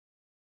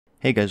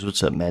Hey guys,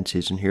 what's up?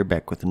 MadSeason here,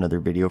 back with another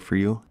video for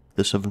you.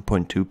 The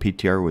 7.2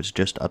 PTR was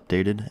just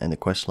updated, and the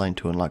quest line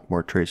to unlock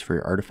more traits for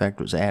your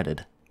artifact was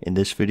added. In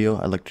this video,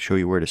 I'd like to show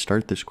you where to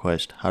start this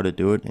quest, how to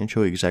do it, and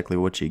show you exactly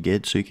what you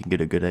get so you can get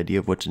a good idea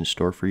of what's in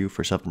store for you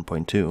for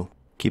 7.2.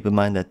 Keep in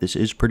mind that this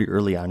is pretty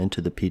early on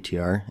into the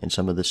PTR, and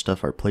some of this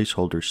stuff are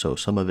placeholders, so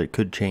some of it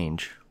could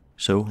change.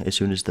 So, as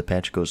soon as the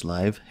patch goes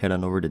live, head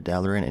on over to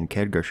Dalaran, and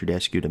Khadgar should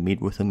ask you to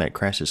meet with him at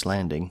Crassus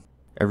Landing.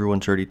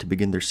 Everyone's ready to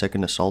begin their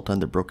second assault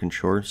on the Broken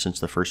Shore since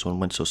the first one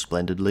went so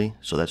splendidly,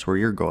 so that's where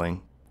you're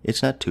going.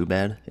 It's not too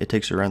bad, it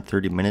takes around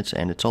 30 minutes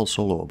and it's all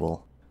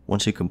soloable.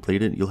 Once you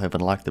complete it, you'll have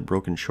unlocked the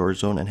Broken Shore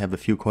zone and have a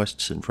few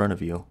quests in front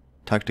of you.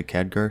 Talk to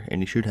Khadgar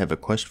and he should have a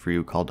quest for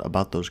you called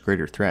About Those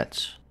Greater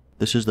Threats.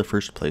 This is the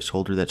first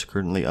placeholder that's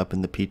currently up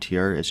in the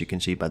PTR, as you can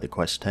see by the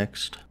quest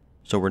text.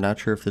 So we're not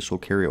sure if this will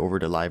carry over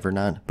to live or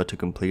not, but to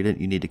complete it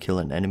you need to kill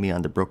an enemy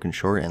on the Broken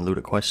Shore and loot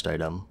a quest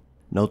item.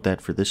 Note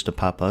that for this to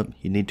pop up,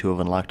 you need to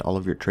have unlocked all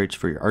of your traits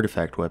for your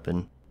artifact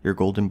weapon, your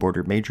golden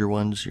border major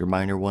ones, your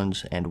minor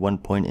ones, and 1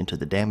 point into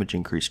the damage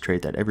increase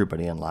trait that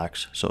everybody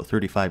unlocks, so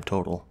 35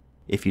 total.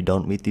 If you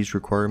don't meet these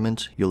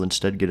requirements, you'll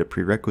instead get a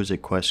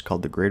prerequisite quest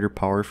called the Greater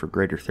Power for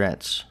Greater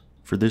Threats.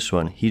 For this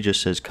one, he just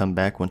says come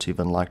back once you've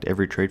unlocked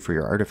every trait for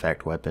your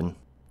artifact weapon.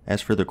 As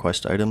for the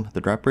quest item,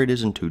 the drop rate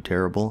isn't too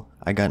terrible.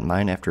 I got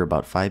mine after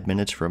about 5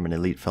 minutes from an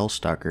elite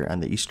Fellstalker on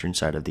the eastern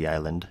side of the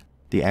island.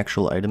 The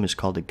actual item is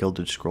called a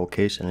Gilded Scroll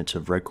Case and it's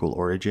of Redcool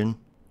origin.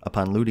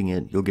 Upon looting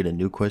it, you'll get a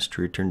new quest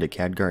to return to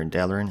Khadgar and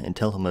Dalaran and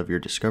tell him of your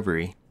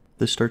discovery.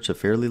 This starts a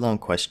fairly long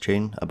quest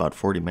chain, about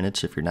 40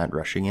 minutes if you're not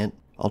rushing it.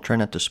 I'll try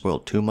not to spoil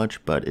too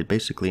much, but it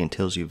basically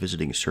entails you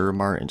visiting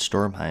Suramar and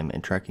Stormheim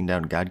and tracking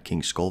down God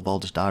King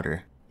Skolvald's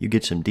daughter. You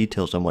get some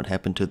details on what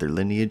happened to their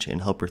lineage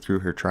and help her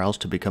through her trials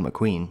to become a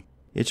queen.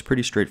 It's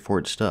pretty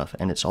straightforward stuff,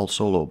 and it's all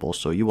soloable,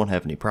 so you won't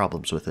have any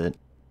problems with it.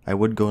 I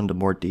would go into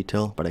more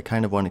detail, but I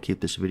kind of want to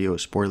keep this video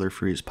as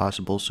spoiler-free as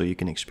possible so you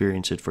can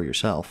experience it for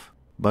yourself.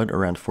 But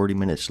around 40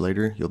 minutes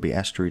later, you'll be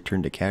asked to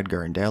return to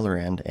Khadgar and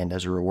Dalaran, and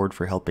as a reward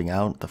for helping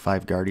out, the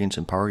 5 Guardians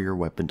empower your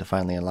weapon to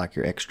finally unlock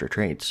your extra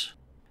traits.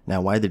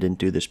 Now why they didn't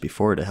do this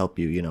before to help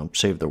you,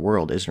 save the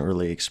world isn't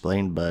really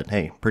explained, but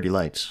hey, pretty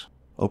lights.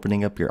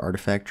 Opening up your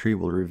artifact tree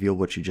will reveal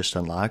what you just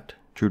unlocked.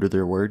 True to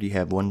their word, you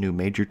have one new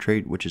major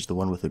trait, which is the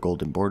one with the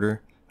golden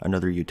border,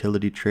 another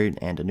utility trait,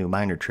 and a new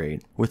minor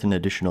trait, with an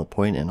additional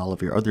point in all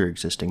of your other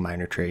existing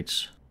minor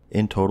traits.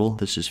 In total,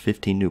 this is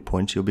 15 new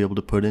points you'll be able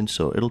to put in,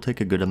 so it'll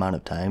take a good amount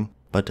of time,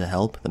 but to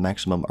help, the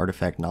maximum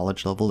artifact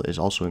knowledge level is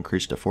also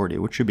increased to 40,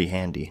 which should be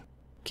handy.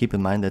 Keep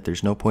in mind that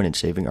there's no point in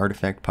saving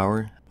artifact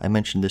power. I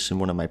mentioned this in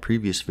one of my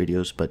previous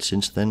videos, but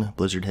since then,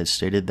 Blizzard has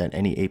stated that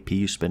any AP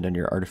you spend on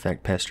your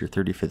artifact past your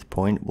 35th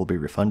point will be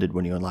refunded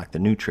when you unlock the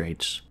new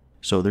traits,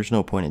 so there's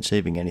no point in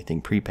saving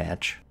anything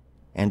pre-patch.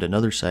 And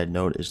another side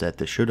note is that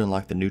this should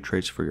unlock the new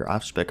traits for your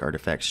off-spec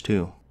artifacts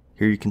too.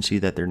 Here you can see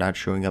that they're not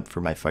showing up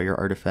for my fire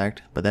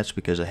artifact, but that's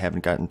because I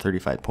haven't gotten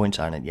 35 points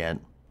on it yet.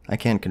 I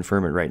can't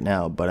confirm it right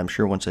now, but I'm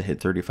sure once I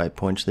hit 35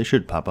 points they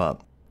should pop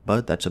up.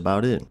 But that's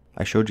about it.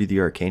 I showed you the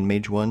Arcane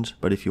Mage ones,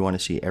 but if you want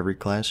to see every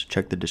class,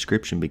 check the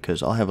description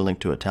because I'll have a link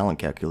to a talent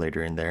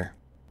calculator in there.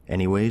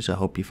 Anyways, I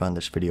hope you found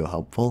this video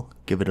helpful.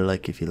 Give it a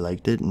like if you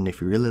liked it, and if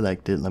you really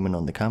liked it, let me know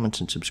in the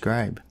comments and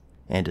subscribe.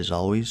 And as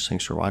always,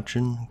 thanks for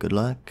watching, good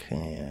luck,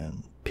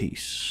 and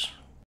peace.